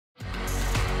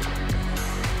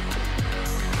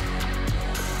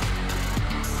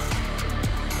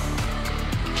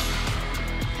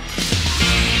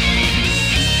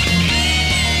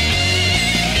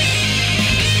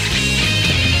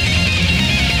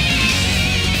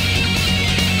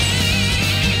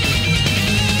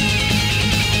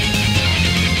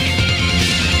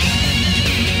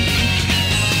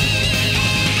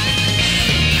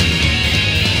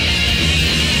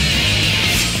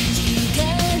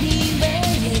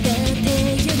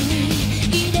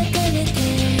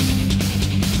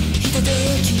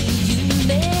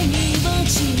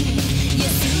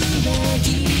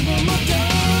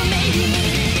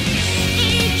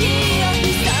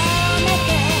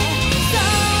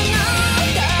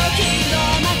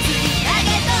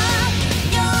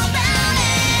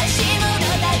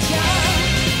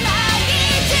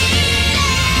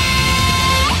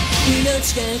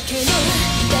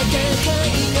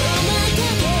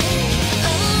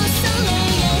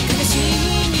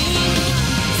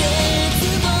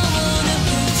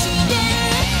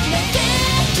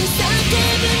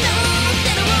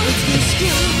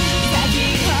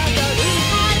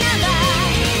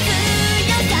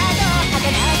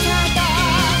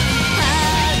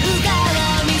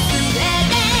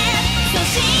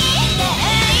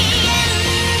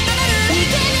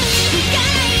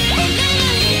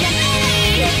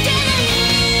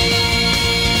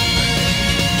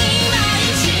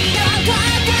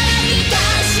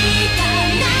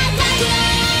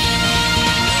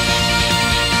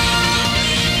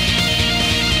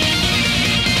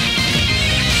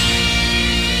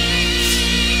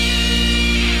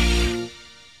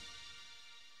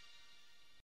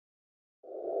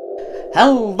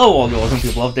Hello all you awesome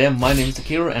people out there, my name is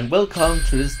Takeru and welcome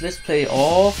to this Let's Play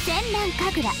of Senran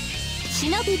Kagura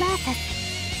Shinovi Versus.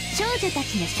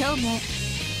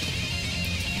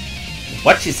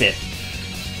 what she said.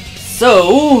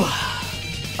 So,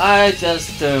 I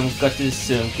just got this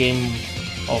game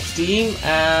off Steam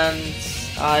and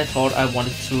I thought I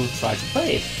wanted to try to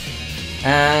play it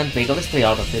and make a Let's Play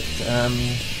out of it.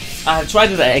 I have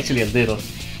tried it actually a little,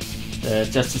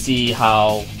 just to see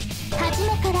how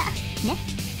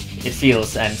it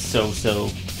feels, and so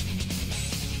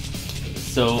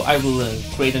I will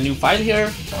create a new file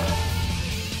here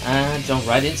and jump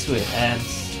right into it. And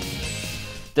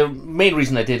the main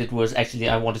reason I did it was actually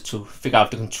I wanted to figure out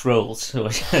the controls, so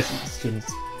I shouldn't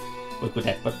work with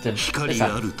that. But let's start.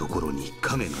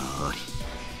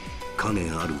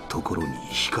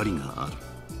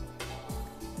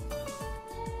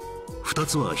 2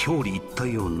つは表裏一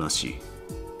体をなし、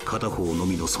片方の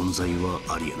みの存在は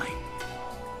ありえない。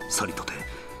さりとて、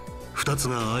2つ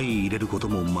が相入れること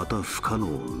もまた不可能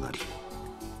なり。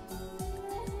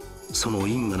その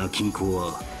因果な均衡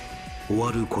は、終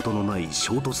わることのない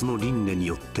衝突の輪廻に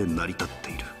よって成り立っ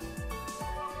ている。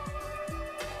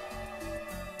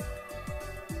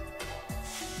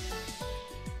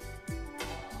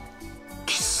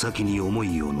切っ先に思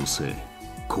いを乗せ、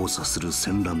交差する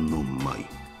戦乱の舞。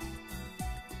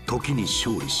 時に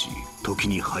勝利し、時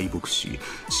に敗北し、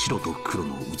白と黒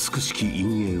の美しき陰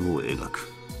影を描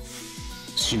く。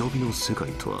忍びの世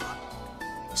界とは、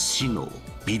死の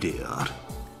美である。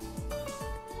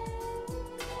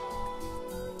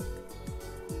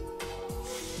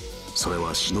それ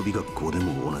は忍び学校で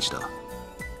も同じだ。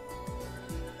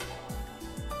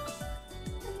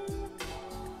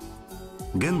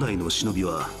現代の忍び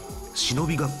は、忍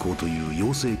び学校という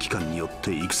養成機関によっ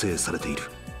て育成されている。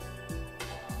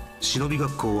 忍び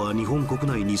学校は日本国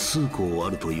内に数校あ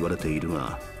ると言われている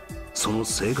が、その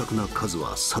正確な数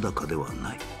は定かでは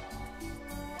ない。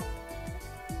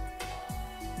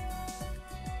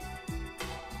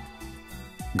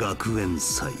学園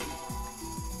祭、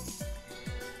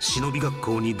忍び学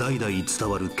校に代々伝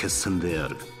わる決戦であ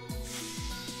る。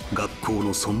学校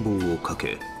の存亡をか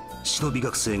け、忍び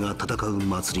学生が戦う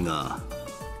祭りが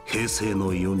平成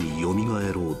の世によみが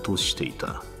えろうとしてい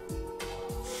た。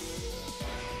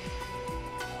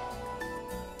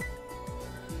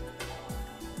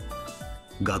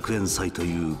 学園祭と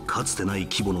いうかつてない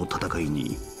規模の戦い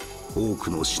に多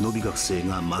くの忍び学生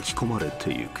が巻き込まれ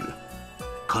てゆく。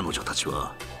彼女たち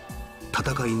は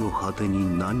戦いの果て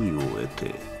に何を得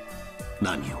て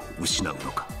何を失う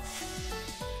のか。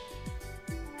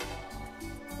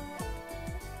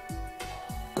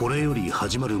これより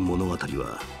始まる物語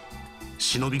は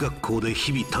忍び学校で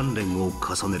日々鍛錬を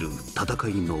重ねる戦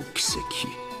いの奇跡。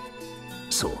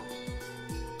そう、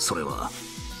それは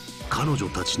彼女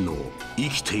たちの生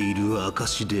きている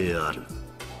証である。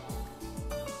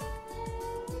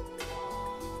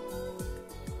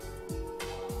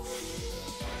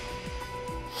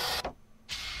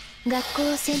学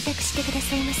校を選択してくだ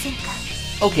さいませんか?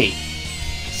 Okay,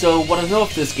 so what I know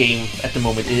of this game at the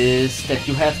moment is that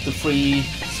you have the three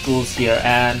schools here,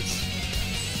 and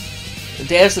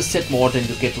there's a set more than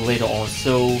you get later on.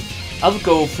 So I will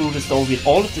go through the story with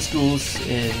all of the schools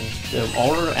in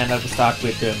order, and I will start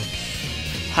with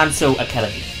Hanzo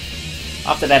Academy.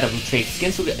 After that I will take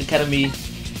Gensu Academy,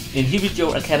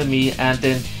 Inhibijo Academy, and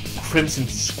then Crimson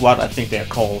Squad, I think they're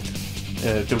called.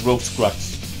 The Rogue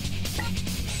Squads.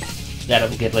 That I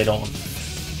will get later on.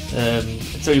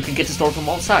 So you can get the story from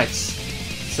all sides.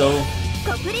 So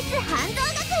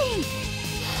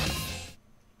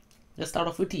let's start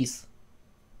off with these.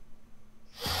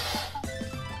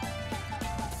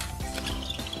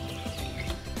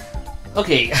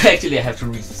 Okay, actually I have to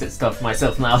read stuff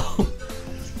myself now.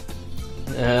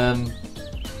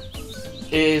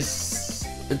 Is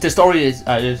the story is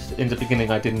in the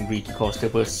beginning I didn't read because there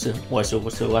was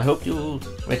voiceover, so I hope you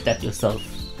read that yourself.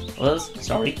 Well,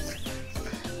 sorry.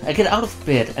 I get out of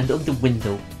bed and open the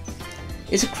window.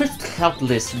 It's a crisp,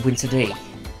 cloudless winter day.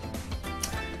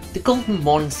 The golden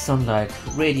morning sunlight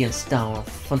radiates down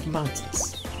from the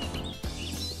mountains.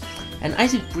 An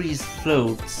icy breeze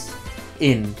floats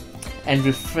in and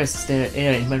refreshes the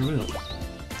air in my room.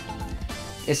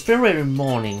 It's February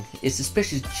morning, it's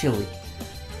especially chilly,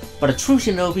 but a true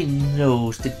shinobi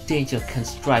knows the danger can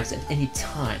strike at any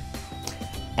time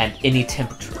and any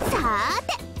temperature.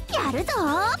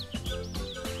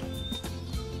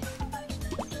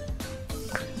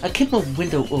 I keep my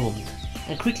window open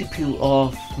and quickly peel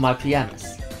off my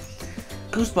pajamas.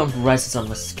 Goosebumps rises on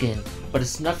my skin, but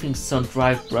it's nothing some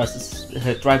dry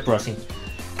brushing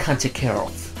can't take care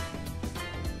of.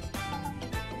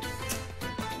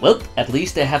 Well, at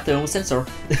least they have their own censor.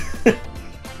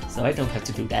 So I don't have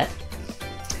to do that.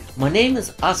 My name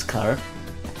is Oscar,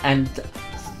 and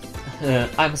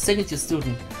I'm a second-year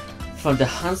student from the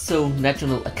Hanzo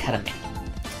National Academy.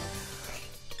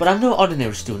 But I'm no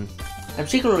ordinary student. I'm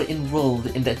secretly enrolled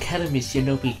in the Academy's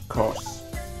Shinobi course.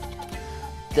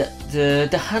 The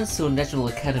Hanzo National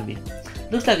Academy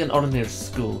looks like an ordinary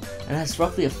school and has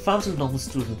roughly 1,000 normal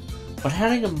students, but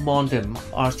hiding among them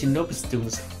are Shinobi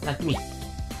students like me.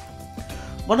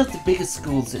 One of the biggest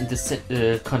schools in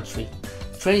the country,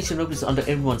 training Shinobis under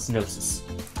everyone's noses.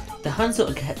 The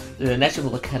Hanzo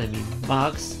National Academy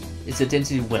marks its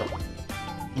identity well.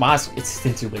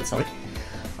 Sorry.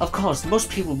 Of course, most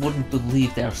people wouldn't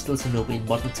believe there are still Shinobi in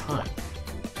modern time.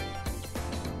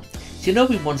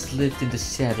 Shinobi once lived in the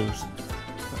shadows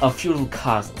of feudal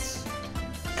castles,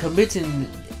 committing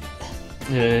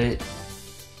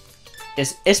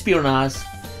espionage,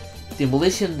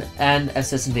 demolition, and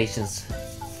assassinations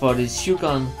for the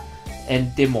shogun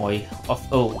and daimyo of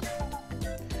old.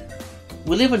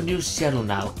 We live in new shadows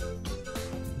now.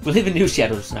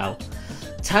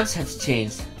 Times have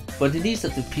changed, but the needs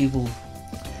of the people,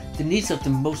 the needs of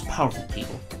the most powerful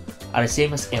people, are the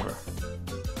same as ever.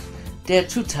 There are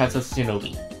two types of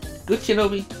shinobi. Good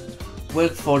shinobi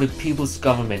work for the people's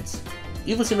government.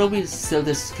 Evil shinobi sell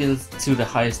their skills to the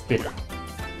highest bidder.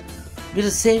 We're the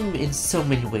same in so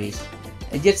many ways,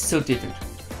 and yet so different.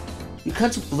 We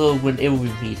come to blow whenever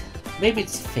we meet. Maybe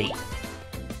it's fate.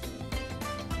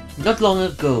 Not long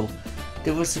ago,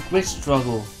 there was a great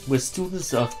struggle where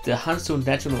students of the Hanzo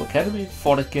National Academy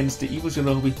fought against the evil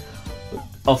shinobi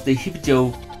of the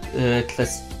Hibijo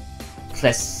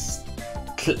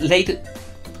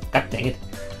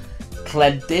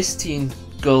clandestine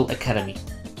girl academy.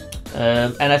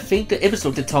 And I think the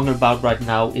episode they're talking about right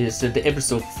now is the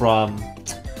episode from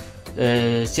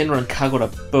Senran Kagura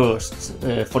Burst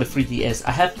for the 3DS.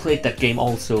 I have played that game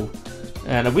also,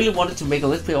 and I really wanted to make a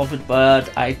let's play of it, but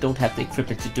I don't have the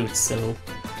equipment to do it. So,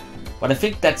 but I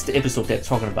think that's the episode they're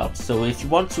talking about. So if you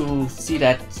want to see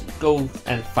that, go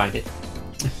and find it.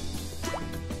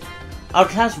 Our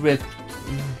class rep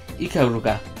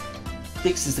Ikaruga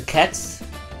fixes the cats,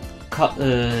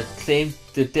 claimed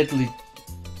the deadly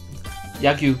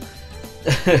Yagyu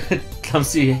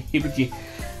clumsy Hibiki,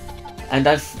 and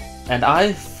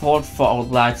I fought for our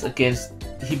lives against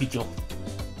Hibijo.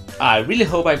 I really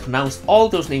hope I pronounced all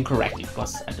those names correctly,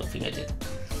 because I don't think I did.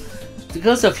 The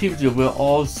girls of Hibijo were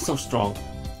all so strong.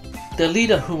 The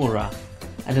leader Humura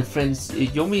and her friends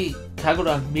Yomi,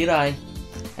 Kagura, Mirai,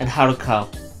 and Haruka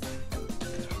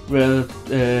were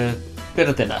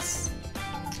better than us.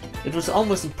 It was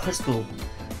almost impossible.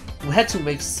 We had to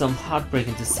make some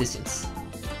heartbreaking decisions,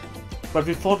 but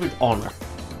we fought with honor.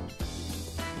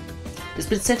 It's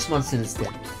been 6 months since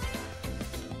then.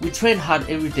 We trained hard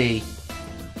every day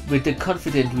with the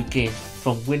confidence we gained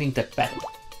from winning that battle.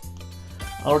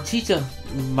 Our teacher,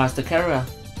 Master Karia,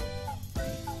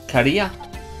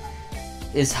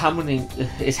 is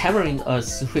hammering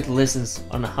us with lessons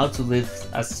on how to live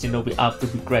as shinobi after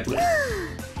we graduate.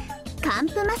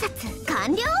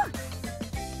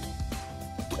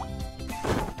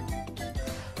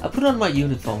 I put on my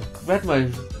uniform, grabbed my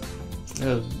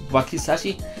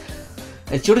wakizashi,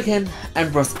 a shuriken,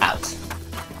 and rushed out.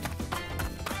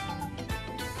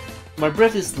 My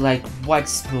breath is like white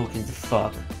smoke in the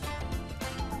fog.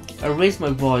 I raise my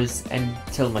voice and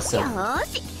tell myself,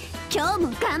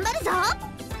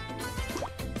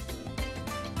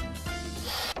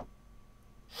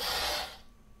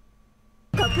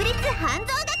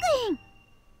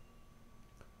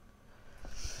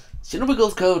 Shinobi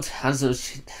Girls Code Hanzo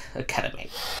Academy.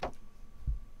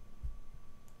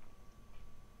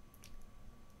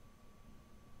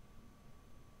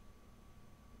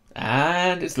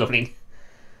 And it's loading.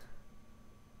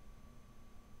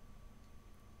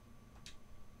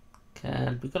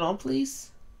 Can we get on,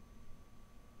 please?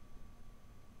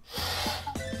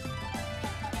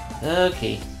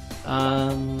 Okay.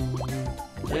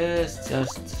 Let's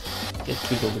just get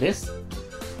quick over this.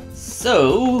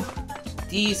 So,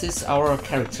 these is our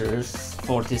characters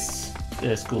for this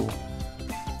school.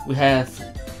 We have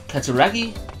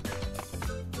Katsuragi,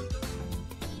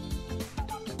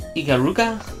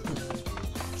 Ikaruga,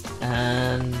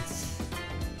 and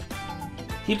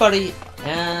Hibari,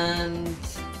 and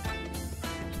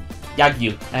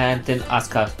Yagyu, and then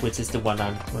Asuka, which is the one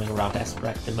I'm running around as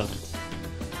right at the moment.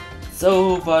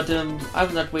 So, but I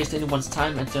will not waste anyone's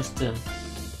time and just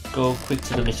go quick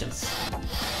to the missions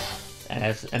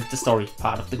and the story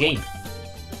part of the game.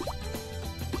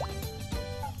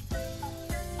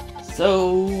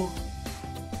 So,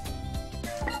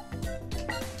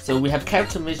 So we have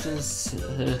character missions,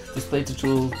 display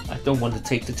tutorial. I don't want to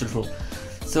take the tutorial.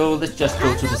 So let's just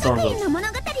go to the story mode.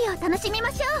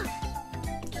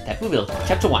 That we will.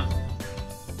 Chapter 1.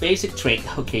 Basic training.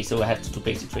 Okay, so I have to do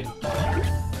basic training.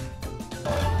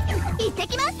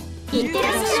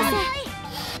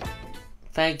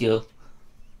 Thank you.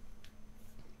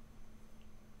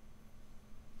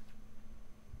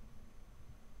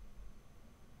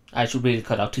 I should really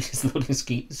cut out these loading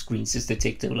screens since they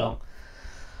take too long.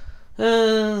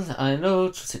 I know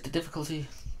to set the difficulty.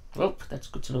 Well, that's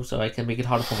good to know, so I can make it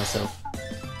harder for myself.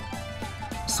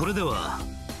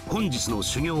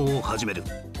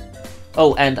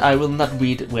 Oh, and I will not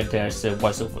read when there's a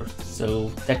voiceover, so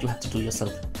that you have to do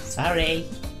yourself. Sorry.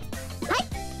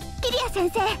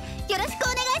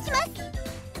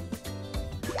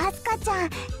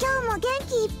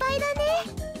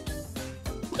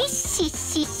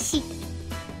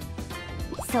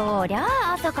 Soりゃ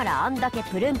あ朝からあんだけ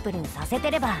プルンプルンさせ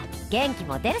てれば元気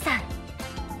も出るさ。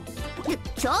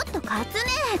ちょっとカツ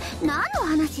ネ、何の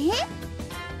話？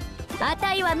あ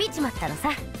たいは見ちまったのさ。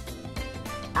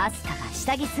アスカが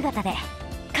下着姿で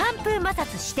寒風摩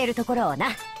擦してるところをな。あ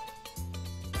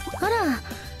ら、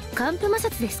寒風摩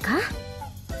擦ですか？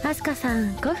アスカさ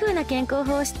ん、古風な健康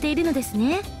法を知っているのです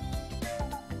ね。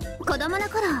子供の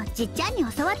頃、じっちゃんに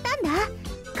教わったんだ。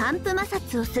寒風摩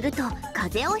擦をすると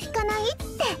風邪をひかないっ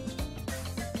て。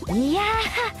いや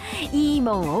ー、いい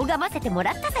もん拝ませても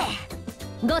らったぜ。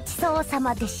ごちそうさ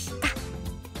までした。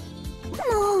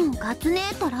もうカツネ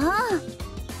ーたら。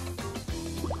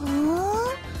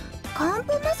寒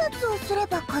風摩擦をすれ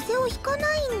ば風邪をひか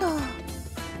ないんだ。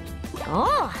お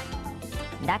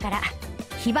う、だから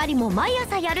ひばりも毎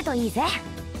朝やるといいぜ。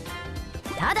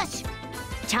ただし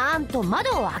ちゃんと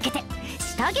窓を開けて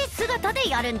下着姿で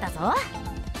やるんだぞ。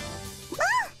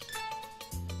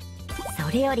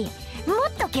それよりも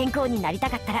っと健康になりた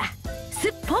かったらす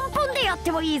っぽんぽんでやっ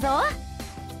てもいいぞ。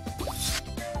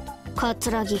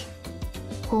桂木、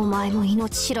お前も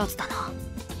命知らずだな。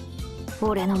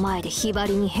俺の前でひば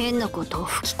りに変なことを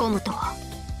吹き込むとは。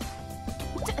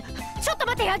ちょっと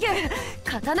待てヤギュー、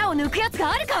刀を抜くやつ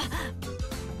があるか。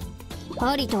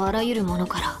ありとあらゆるもの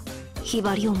からひ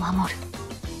ばりを守る。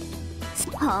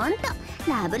ほんと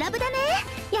ラブラブだね、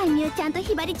ヤンニューちゃんと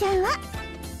ひばりちゃんは。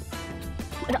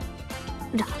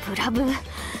ラブラブ。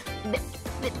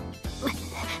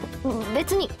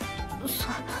別に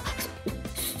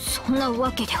そんなわ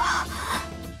けでは。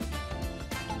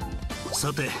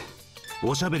さて、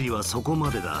おしゃべりはそこ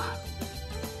までだ。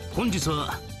本日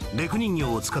はレク人形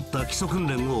を使った基礎訓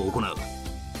練を行う。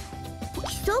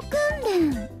基礎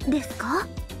訓練ですか？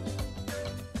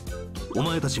お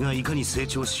前たちがいかに成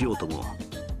長しようとも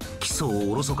基礎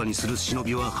をおろそかにする忍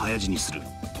びは早死にする。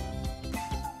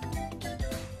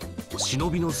忍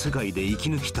びの世界で生き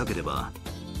抜きたければ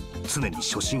常に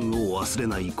初心を忘れ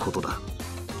ないことだ。は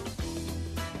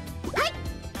い。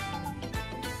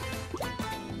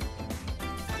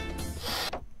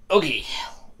Okay,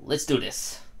 let's do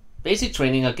this. Basic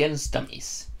training against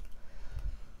dummies.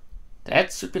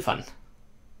 That should be fun.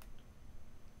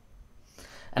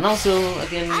 And also,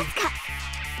 again,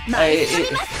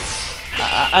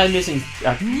 I'm missing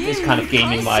this kind of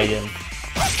game in my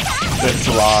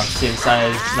repertoire since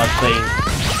I'm not playing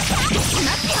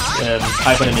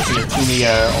Hyper Dimension in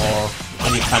Tunia or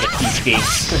any kind of peace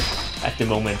games at the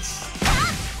moment.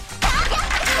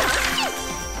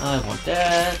 I want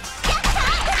that.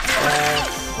 That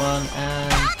one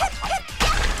and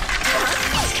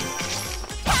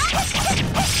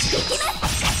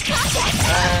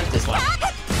this one.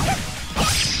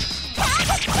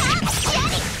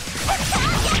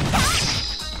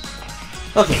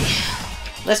 Okay,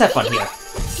 let's have fun here.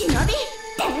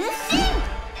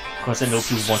 Of course, I know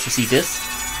people want to see this.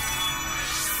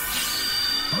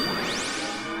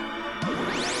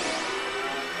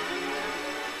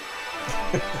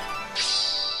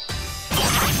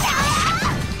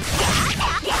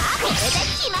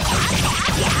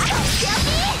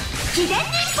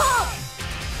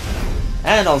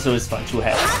 And also it's fun to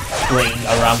have playing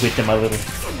around with them a little.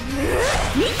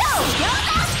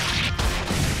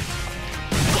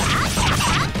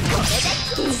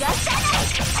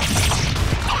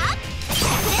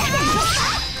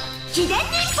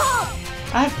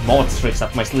 I have more tricks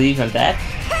up my sleeve than that.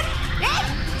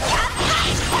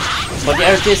 But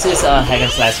yeah, this is a hack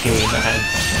and slash game, and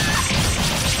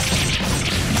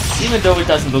even though it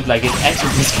doesn't look like it,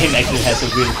 actually this game actually has a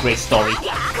really great story.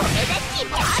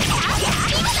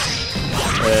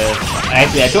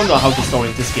 Actually, I don't know how the story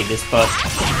in this game is, but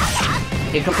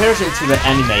in comparison to the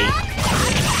anime,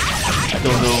 I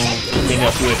don't know if many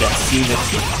of you have seen it.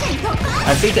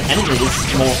 I think the anime is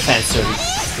more fan service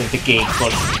than the game,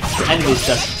 because the anime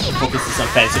just focuses on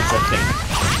fan service and thing,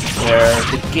 where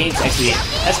the games actually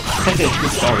has kind of a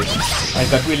good story. I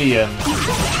got really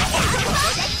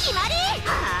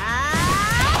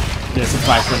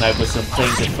surprised when I was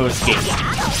playing the first game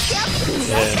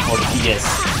for the DS,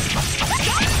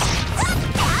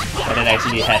 and it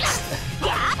actually had.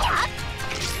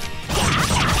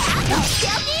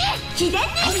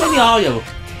 Any audio.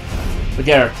 But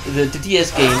yeah, the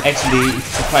DS game actually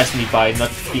surprised me by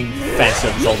not being fan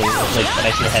service all over the place, but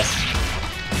actually has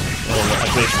a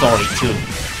great story too.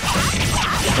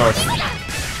 Of course,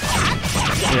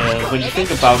 when you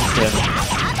think about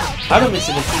Autumn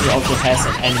Infinity also has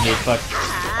an anime, but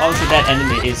also that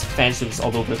anime is fan service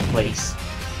all over the place.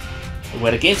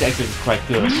 Where the game's actually quite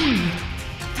good.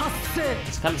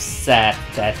 It's kind of sad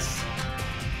that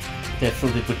they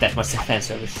fully put that much fan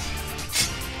service.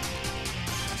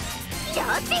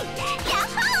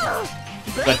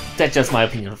 But that's just my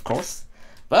opinion, of course.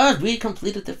 But we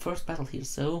completed the first battle here,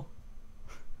 so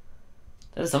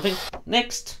that is something.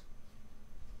 Next.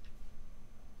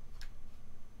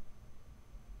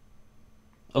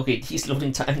 Okay, these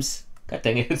loading times. God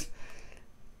dang it.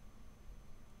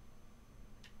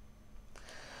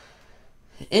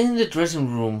 In the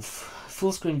dressing room,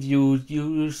 full screen view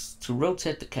used to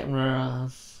rotate the camera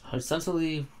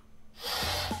horizontally.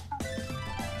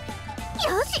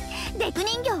 よし、デク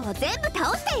人形を全部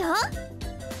倒したよ。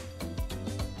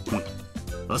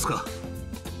アスカ、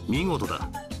見事だ。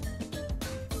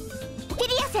キ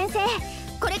リア先生、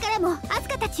これからもアス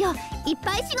カたちをいっ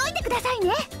ぱいしごいてください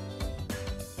ね。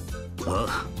あ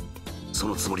あ、そ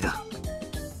のつもりだ。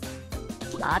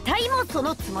あたいもそ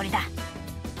のつもりだ。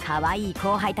可愛い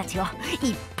後輩たちをいっ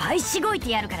ぱいしごい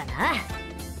てやるからな。はい、よ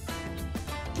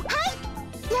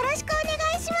ろしくお願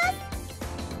いしま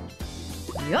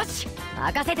す。よし、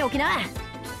任せておきな。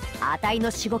あたいの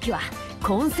しごきは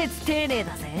根節丁寧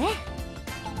だぜ。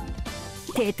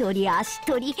手取り足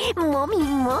取りもみ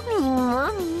もみ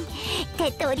もみ、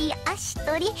手取り足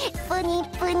取りプニ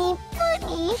プニ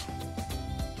プ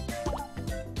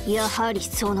ニ。やはり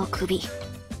その首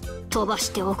飛ばし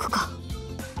ておくか。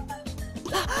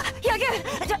ヤギュ、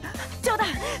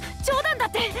冗談だ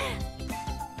って。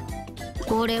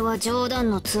俺は冗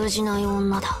談の通じない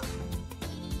女だ。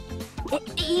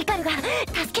イカルが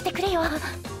助けてくれよ。はあ、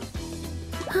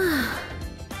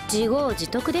自業自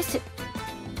得です。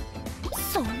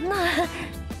そんな。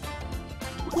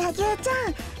ヤギュウちゃ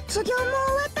ん、修行も終わ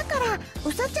ったから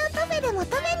ウサちゃんカフェでも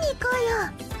食べに行こ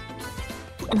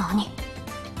うよ。何？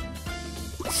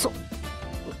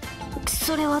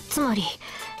それはつまり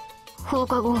放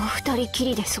課後を二人き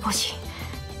りで過ごし、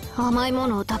甘いも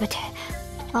のを食べて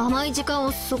甘い時間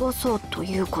を過ごそうと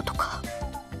いうことか。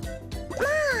ま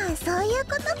あそういう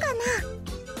ことか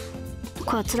な。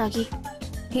桂木、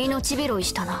命拾い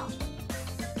したな。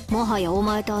もはやお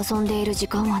前と遊んでいる時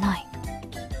間はない。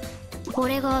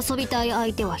俺が遊びたい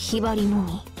相手はひばりの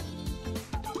み。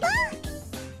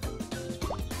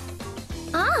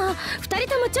ああ、二人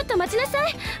ともちょっと待ちなさ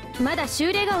い。まだ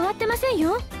修例が終わってません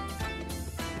よ。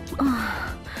あ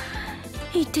あ、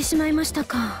行ってしまいました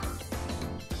か。は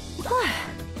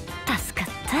あ、助か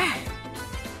っ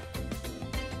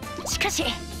た。しかし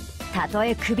たと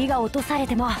え首が落とされ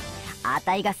てもあ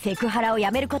たいがセクハラを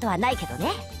やめることはないけど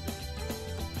ね。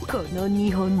この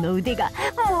2本の腕が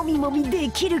もみもみで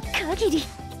きる限り。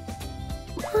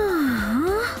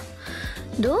は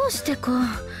あ、どうして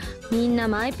かみんな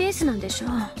マイペースなんでしょう。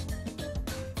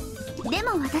で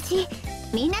も私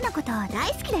みんなのこと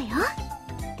大好きだよ。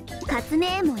カツ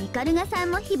ネもイカルガさ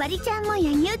んもヒバリちゃんも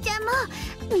ヤギウちゃんも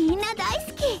みんな大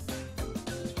好き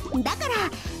だから、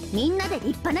みんなで立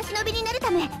派な忍びになる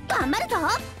ため頑張るぞ。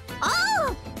お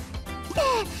うって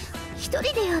一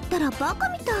人でやったらバカ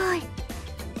みたい。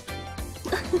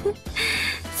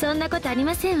そんなことあり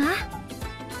ませんわ。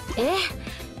ええ、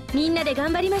みんなで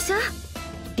頑張りましょう。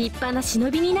立派な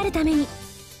忍びになるために。はい。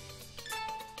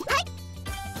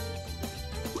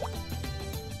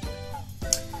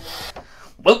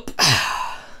Welp.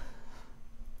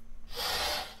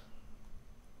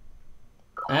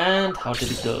 And how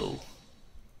did it go?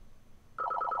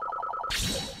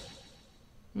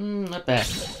 Not bad.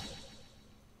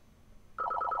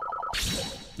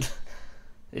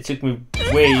 It took me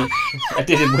I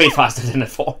did it way faster than I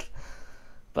thought.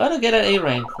 But I get an A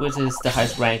rank, which is the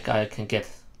highest rank I can get,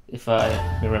 if I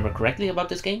remember correctly about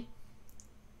this game.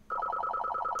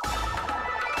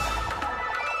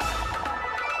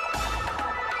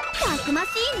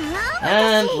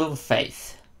 And with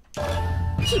faith.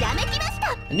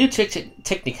 A new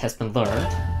technique has been learned.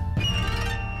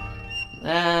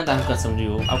 And I've got some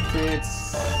new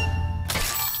outfits.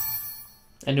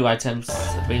 And new items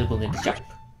available in the shop.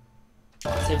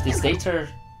 Save this later.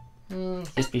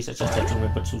 This piece I just have to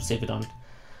remember to save it on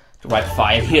the right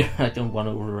file here. I don't want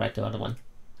to overwrite the other one.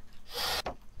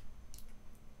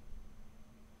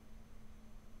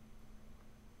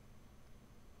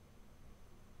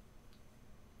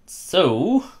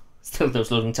 So, still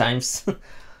those loading times.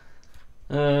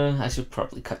 I should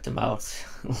probably cut them out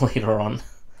later on.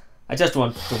 I just don't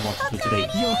want to do today.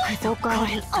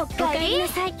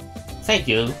 Thank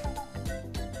you.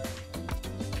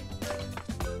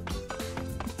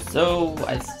 So,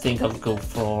 I think I'll go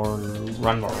for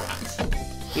one more round.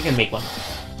 We can make one.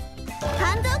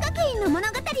 And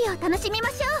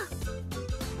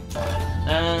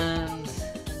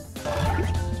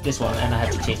this one, and I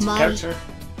have to change the character.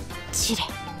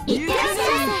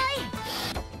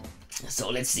 So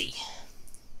let's see.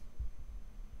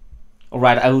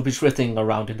 Alright, I will be switching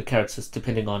around in the characters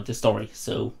depending on the story,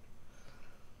 so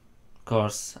of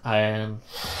course I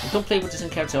don't play with the same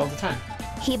character all the time.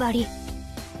 Hibari.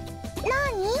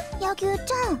 Nani?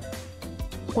 Yagyu-chan.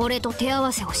 俺と手合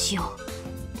わせをしよう。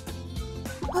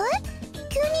え？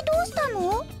急にどうした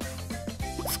の？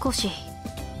少し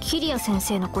キリア先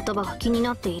生の言葉が気に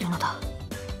なっているのだ。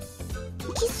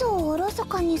基礎をおろそ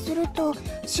かにすると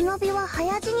忍びは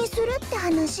早死にするって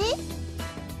話？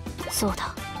そう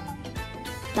だ。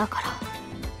だから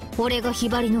俺がヒ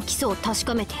バリの基礎を確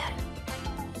かめてや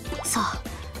る。さあ、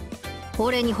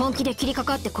俺に本気で切りか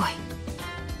かってこい。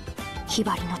ヒ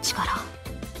バリの力、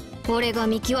俺が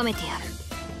見極めてやる。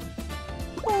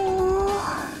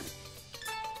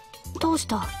どうし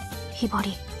たヒバ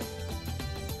リ？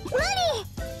無理。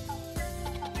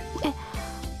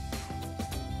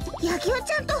ヤギオ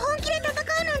ちゃんと本気で戦う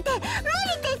なんて無理っ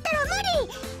て言ったら無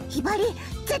理。ヒバリ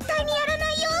絶対にやら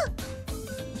ないよ。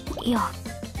いや、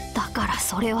だから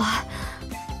それは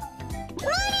無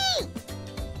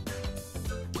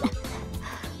理。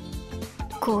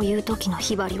こういう時の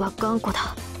ヒバリは頑固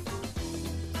だ。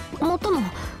もっとも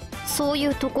そうい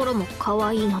うところも可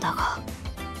愛いのだが、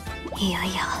いや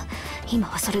いや今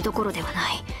はそれどころではな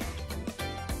い。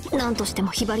何としても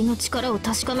ヒバリの力を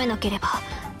確かめなければ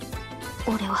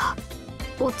俺は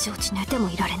おちおち寝ても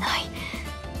いられない。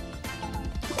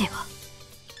では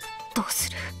どうす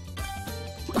る？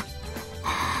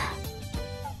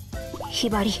ヒ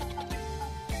バリ。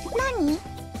何？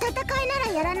戦いな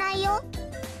らやらないよ。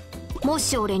も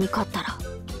し俺に勝ったら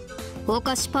お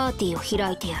菓子パーティーを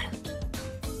開いてやる。え？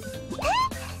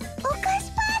お菓子パー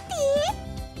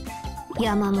ティー？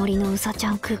山盛りのうさち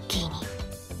ゃんクッキーに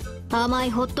甘い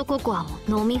ホットココアも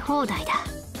飲み放題だ。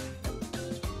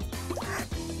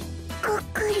ごっ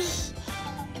くり。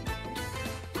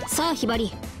さあヒバ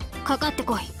リ、かかって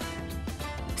こい。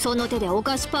その手でお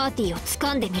菓子パーティーを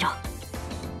掴んでみろ。よ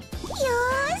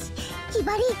ーし、ヒ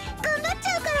バリ頑張っち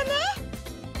ゃうからね。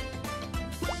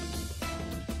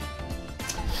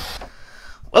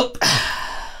Well,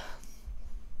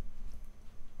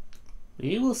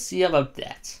 we will see about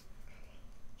that.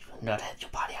 You will not have your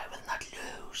body, I will not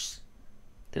lose.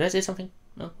 Did I say something?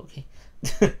 No? Okay.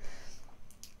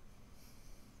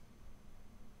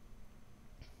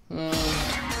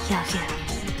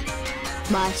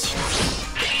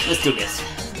 Let's do this.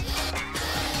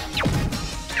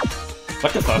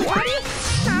 What the fuck?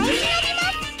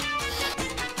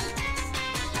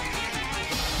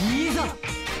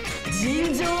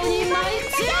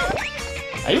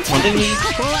 Are you taunting me?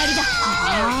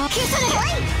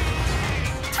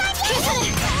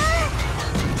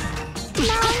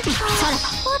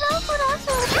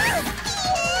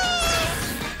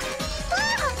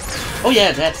 Oh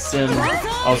yeah, that's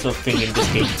also a thing in this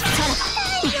game.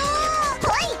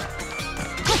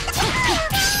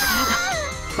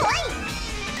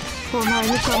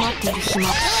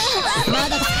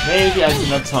 Maybe I should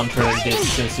not taunt her in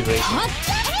this situation.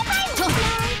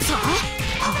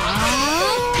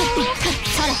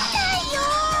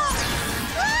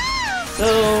 So...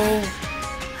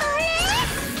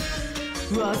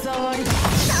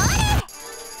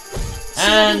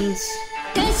 And...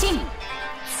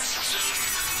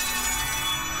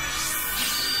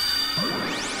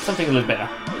 something a little better.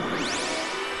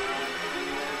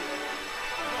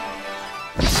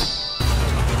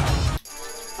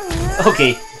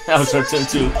 Okay, that was her turn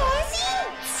too.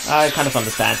 I kind of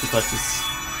understand because she's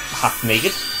half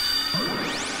naked.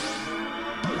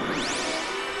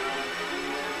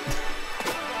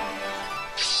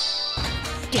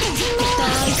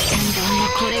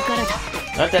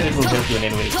 Not that it will help you in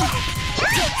any way.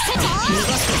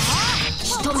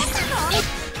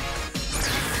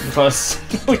 Because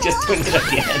we're just doing it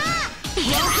again.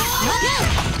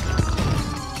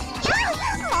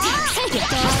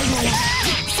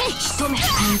 And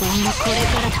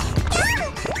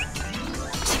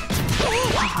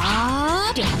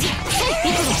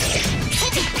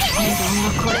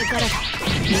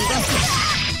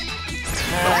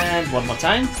one more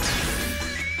time.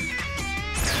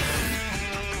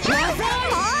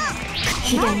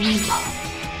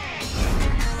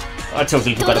 I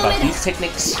totally forgot about these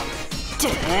techniques.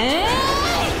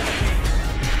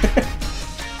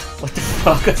 What the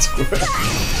fuck? I screwed up.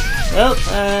 Well,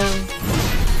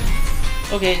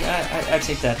 okay, I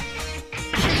take that.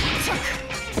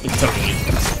 Victory.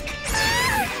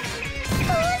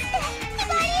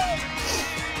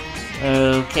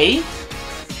 Okay.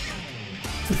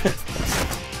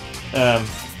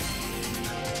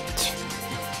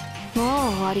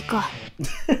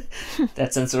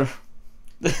 That censor.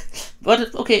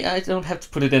 But okay, I don't have to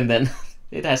put it in then.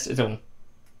 It has its own.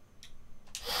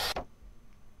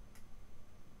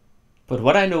 But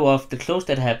what I know of, the clothes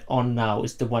that I have on now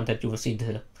is the one that you will see in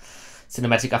the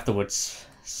cinematic afterwards.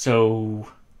 So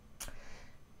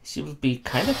she will be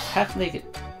kind of half naked.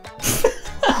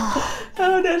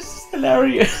 Oh, that's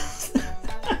hilarious.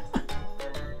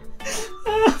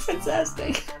 Oh,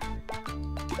 fantastic.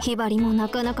 ひばりもな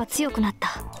かなか強くなった。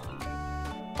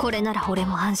これなら俺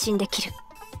も安心できる。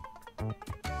負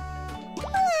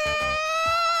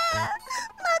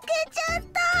けちゃっ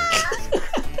た。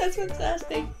That's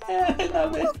fantastic. I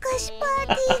love it. お菓子パー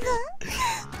ティーが。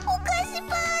お菓子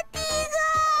パーティ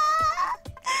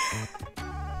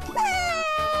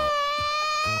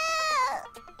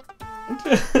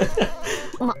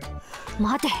ーが。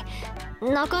待て。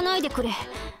泣かないでくれ。だっ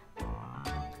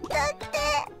て。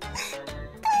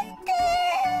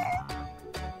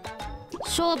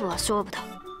勝負は勝負だ。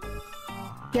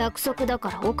約束だ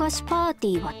からお菓子パーテ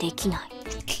ィーはできない。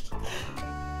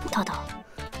ただ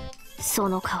そ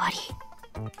の代わり。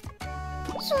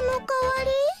その代わ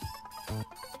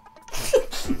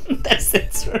りThat's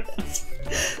it.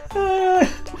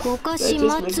 お菓子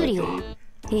祭りを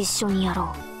一緒にやろう。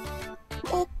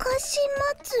お菓子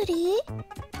祭り？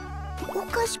お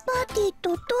菓子パーティー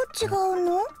とどう違う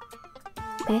の？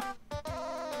え？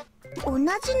同じ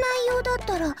内容だっ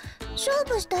たら勝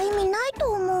負した意味ない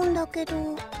と思うんだけ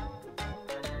ど。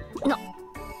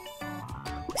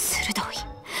鋭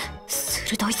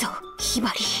いぞ、ひ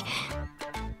ばり。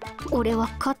俺は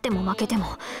勝っても負けても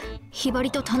ひば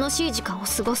りと楽しい時間を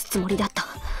過ごすつもりだった。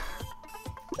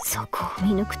そこを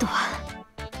見抜くとは。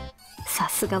さ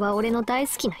すがは俺の大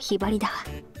好きなひばりだ。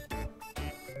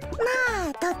ま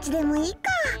あどっちでもいいか。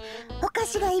お菓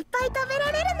子がいっぱい食べ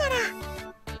られるなら。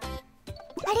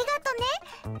ありがとね、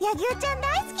柳生ちゃん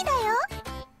大好きだよ。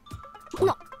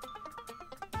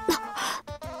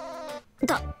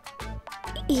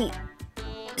いい好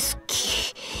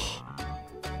き。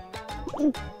ど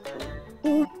う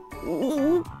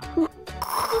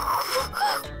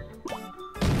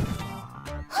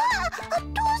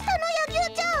したの柳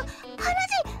生ちゃん。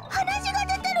鼻血が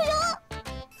出てるよ。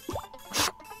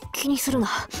気にするな。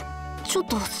ちょっ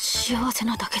と幸せ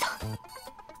なだけだ。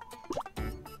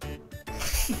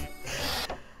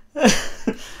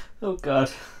Oh god.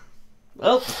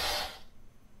 Well.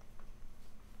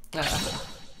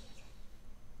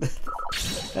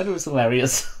 That was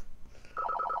hilarious.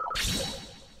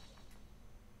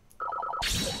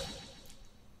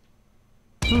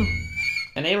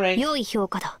 An A rank. 良い評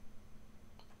価だ。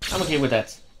I'm okay with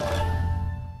that.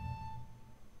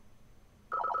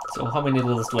 So how many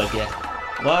levels do I get?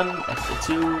 1,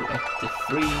 after 2, after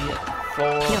 3,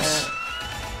 after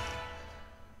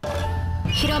 4.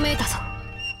 ひらめいたぞ。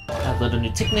I've learned a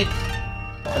new technique,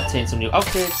 obtained some new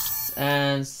outfits,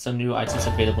 and some new items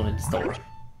available in the store.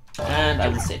 And I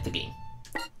will save the game.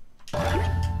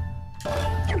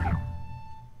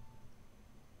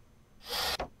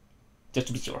 Just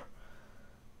to be sure.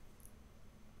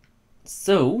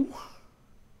 So...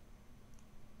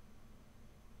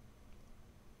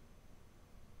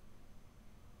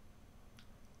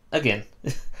 Again.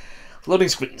 Loading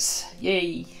screens.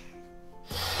 Yay!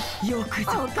 Well,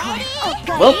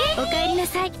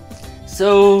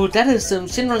 so that is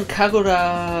Senran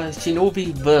Kagura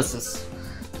Shinovi Versus.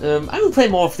 I will play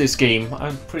more of this game,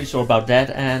 I'm pretty sure about that,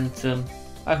 and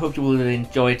I hope you will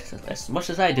enjoy it as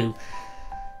much as I do.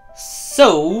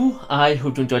 So, I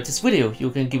hope you enjoyed this video.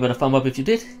 You can give it a thumb up if you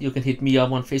did, you can hit me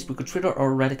up on Facebook or Twitter,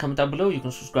 or write a comment down below. You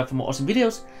can subscribe for more awesome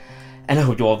videos, and I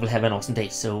hope you all will have an awesome day.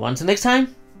 So until next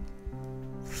time,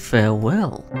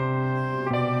 farewell.